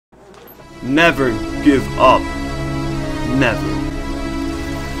Never give up. Never.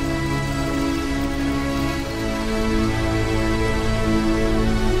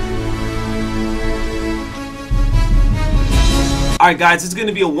 Alright guys, it's going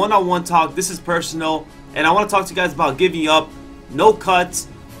to be a one-on-one talk. This is personal, and I want to talk to you guys about giving up. No cuts,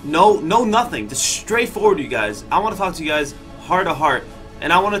 no nothing. Just straightforward, you guys. I want to talk to you guys heart to heart,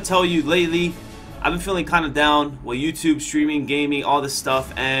 and I want to tell you lately, I've been feeling kind of down with YouTube, streaming, gaming, all this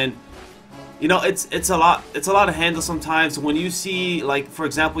stuff, and you know, it's a lot to handle sometimes. When you see, like, for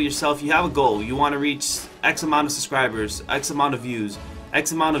example, yourself, you have a goal, you want to reach X amount of subscribers, X amount of views,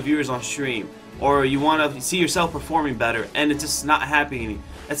 X amount of viewers on stream, or you want to see yourself performing better, and it's just not happening.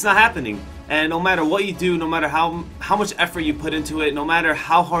 It's not happening. And no matter what you do, no matter how much effort you put into it, no matter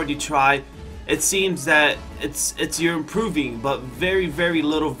how hard you try, it seems that you're improving, but very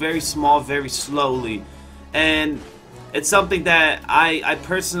little, very small, very slowly. And it's something that I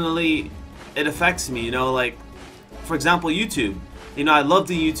personally, it affects me, you know, like, for example, YouTube. You know, I love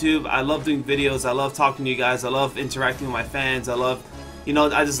doing YouTube, I love doing videos, I love talking to you guys, I love interacting with my fans, I love, you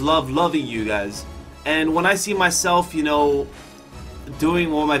know, I just love loving you guys. And when I see myself, you know, doing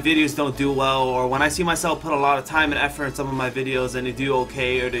what my videos don't do well, or when I see myself put a lot of time and effort in some of my videos and they do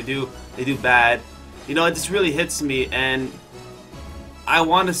okay or they do bad, you know, it just really hits me, and I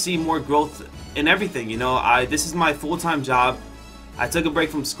want to see more growth in everything. You know, this is my full-time job. I took a break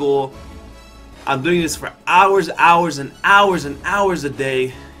from school. I'm doing this for hours and hours a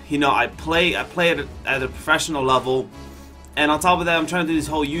day. You know, I play at a professional level. And on top of that, I'm trying to do this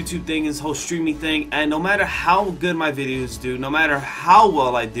whole YouTube thing, this whole streaming thing, and no matter how good my videos do, no matter how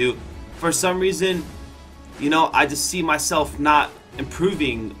well I do, for some reason, you know, I just see myself not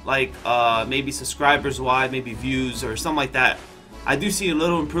improving, like maybe subscribers-wise, maybe views or something like that. I do see a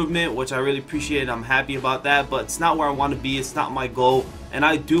little improvement, which I really appreciate. I'm happy about that, but it's not where I want to be. It's not my goal, and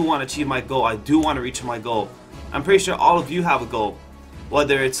I do want to achieve my goal. I do want to reach my goal. I'm pretty sure all of you have a goal,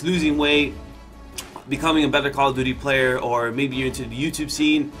 whether it's losing weight, becoming a better Call of Duty player, or maybe you're into the YouTube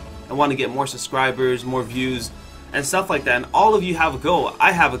scene and want to get more subscribers, more views, and stuff like that. And all of you have a goal.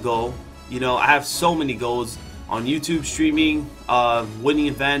 I have a goal. You know, I have so many goals on YouTube, streaming, winning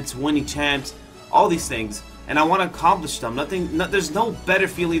events, winning champs, all these things, and I want to accomplish them. There's no better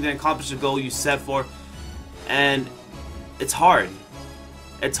feeling than accomplish a goal you set for, and it's hard.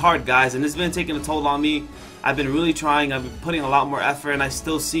 It's hard, guys, and it's been taking a toll on me. I've been really trying. I've been putting a lot more effort, and I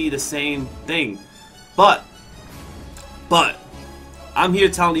still see the same thing. But I'm here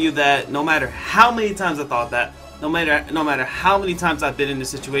telling you that no matter how many times I thought that, no matter how many times I've been in this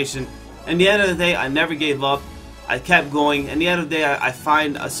situation, in the end of the day, I never gave up. I kept going. In the end of the day, I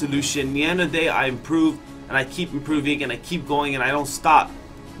find a solution. In the end of the day, I improve, and I keep improving, and I keep going, and I don't stop.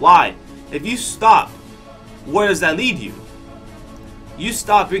 Why? If you stop, where does that lead you? You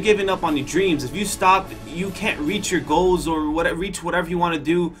stop, you're giving up on your dreams. If you stop, you can't reach your goals or reach whatever you want to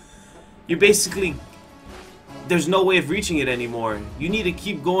do. You're basically, there's no way of reaching it anymore. You need to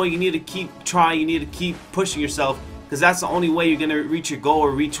keep going, you need to keep trying, you need to keep pushing yourself, because that's the only way you're going to reach your goal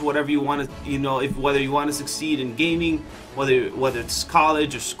or reach whatever you want to, you know, whether you want to succeed in gaming, whether it's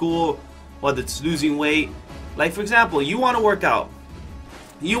college or school, whether it's losing weight. Like, for example, you want to work out,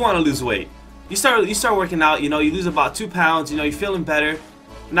 you want to lose weight. You start working out, you know, you lose about 2 pounds, you know, you're feeling better,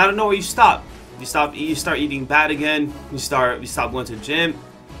 and out of nowhere you stop. You start eating bad again, you stop going to the gym,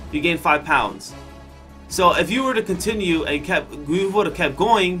 you gain 5 pounds. So if you were to continue and you would have kept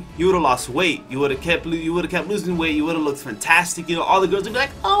going, you would have lost weight. You would have kept losing weight. You would have looked fantastic. You know, all the girls would be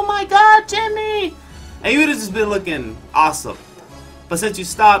like, "Oh my God, Jimmy!" And you would have just been looking awesome. But since you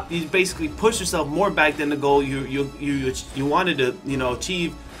stopped, you basically pushed yourself more back than the goal you wanted to, you know,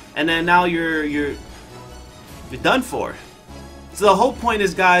 achieve, and then now you're done for. So the whole point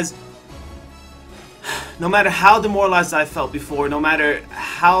is, guys, no matter how demoralized I felt before, no matter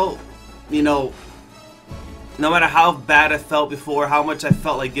how, you know, no matter how bad I felt before, how much I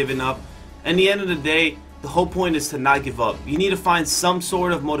felt like giving up, in the end of the day, the whole point is to not give up. You need to find some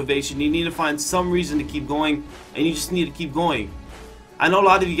sort of motivation. You need to find some reason to keep going, and you just need to keep going. I know a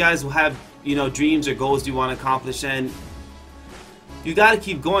lot of you guys will have, you know, dreams or goals you want to accomplish, and you got to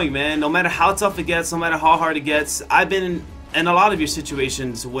keep going, man. No matter how tough it gets, no matter how hard it gets. I've been in a lot of your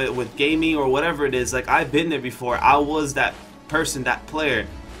situations with gaming or whatever it is. Like, I've been there before. I was that person, that player.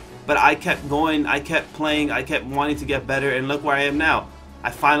 But I kept going, I kept playing, I kept wanting to get better, and look where I am now. I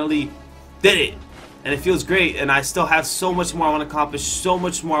finally did it, and it feels great, and I still have so much more I want to accomplish, so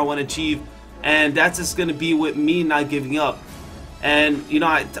much more I want to achieve, and that's just going to be with me not giving up. And, you know,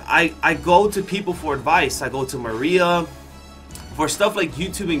 I go to people for advice. I go to Maria for stuff like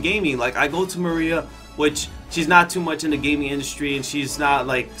YouTube and gaming. Like, I go to Maria, which she's not too much in the gaming industry, and she's not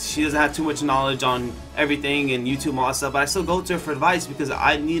like, she doesn't have too much knowledge on everything and YouTube and all that stuff, but I still go to her for advice because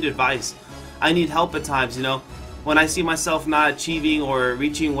I need advice. I need help at times, you know. When I see myself not achieving or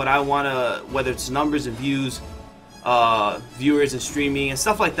reaching what I want to, whether it's numbers and views, viewers and streaming and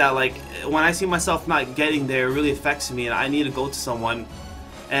stuff like that, like when I see myself not getting there, it really affects me, and I need to go to someone.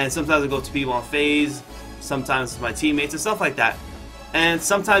 And sometimes I go to people on FaZe, sometimes my teammates and stuff like that. And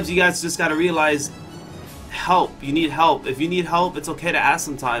sometimes you guys just gotta realize, help. You need help. If you need help, it's okay to ask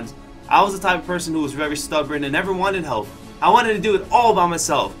sometimes. I was the type of person who was very stubborn and never wanted help. I wanted to do it all by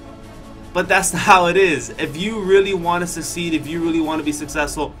myself. But that's not how it is. If you really want to succeed, if you really want to be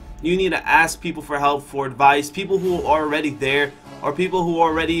successful, you need to ask people for help, for advice. People who are already there, or people who are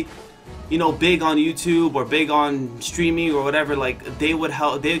already, you know, big on YouTube or big on streaming or whatever. Like, they would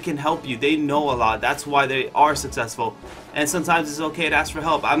help. They can help you. They know a lot. That's why they are successful. And sometimes it's okay to ask for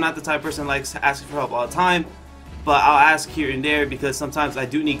help. I'm not the type of person who likes asking for help all the time, but I'll ask here and there because sometimes I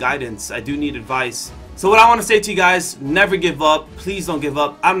do need guidance. I do need advice. So what I want to say to you guys, never give up. Please don't give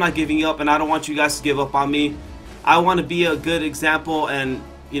up. I'm not giving up, and I don't want you guys to give up on me. I want to be a good example, and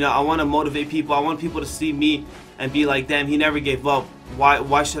you know, I want to motivate people. I want people to see me and be like, damn, he never gave up.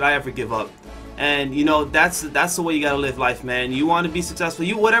 Why should I ever give up? And you know, that's the way you gotta live life, man. You want to be successful,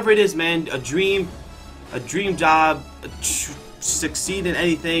 you whatever it is, man. A dream job, succeed in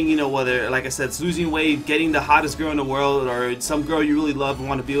anything, you know, whether, like I said, it's losing weight, getting the hottest girl in the world, or some girl you really love and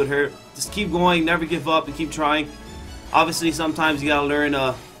want to be with her. Just keep going, never give up, and keep trying. Obviously, sometimes you gotta learn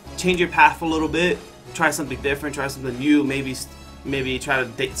to change your path a little bit, try something different, try something new, maybe try to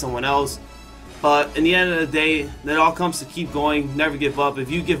date someone else. But in the end of the day, it all comes to keep going, never give up. If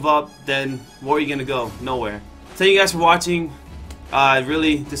you give up, then where are you gonna go? Nowhere. Thank you guys for watching. I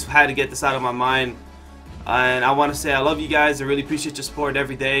really just had to get this out of my mind. And I want to say I love you guys. I really appreciate your support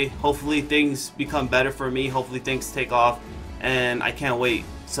every day. Hopefully things become better for me. Hopefully things take off, and I can't wait.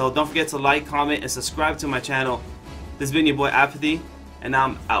 So don't forget to like, comment, and subscribe to my channel. This has been your boy Apathy, and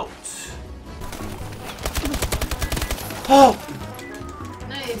I'm out. Oh!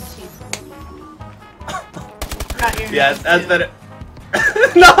 Nice. Got your Yes, that's better.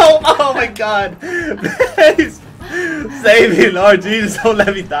 No! Oh my God! Please! Save me, Lord Jesus! Don't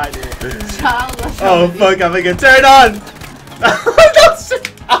let me die, dude. Oh fuck! I'm gonna turn on. No,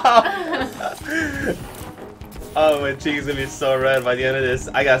 shit. Oh, my cheeks gonna be so red by the end of this.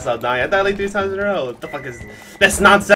 I gotta stop dying. I died like 3 times in a row. What the fuck is this nonsense?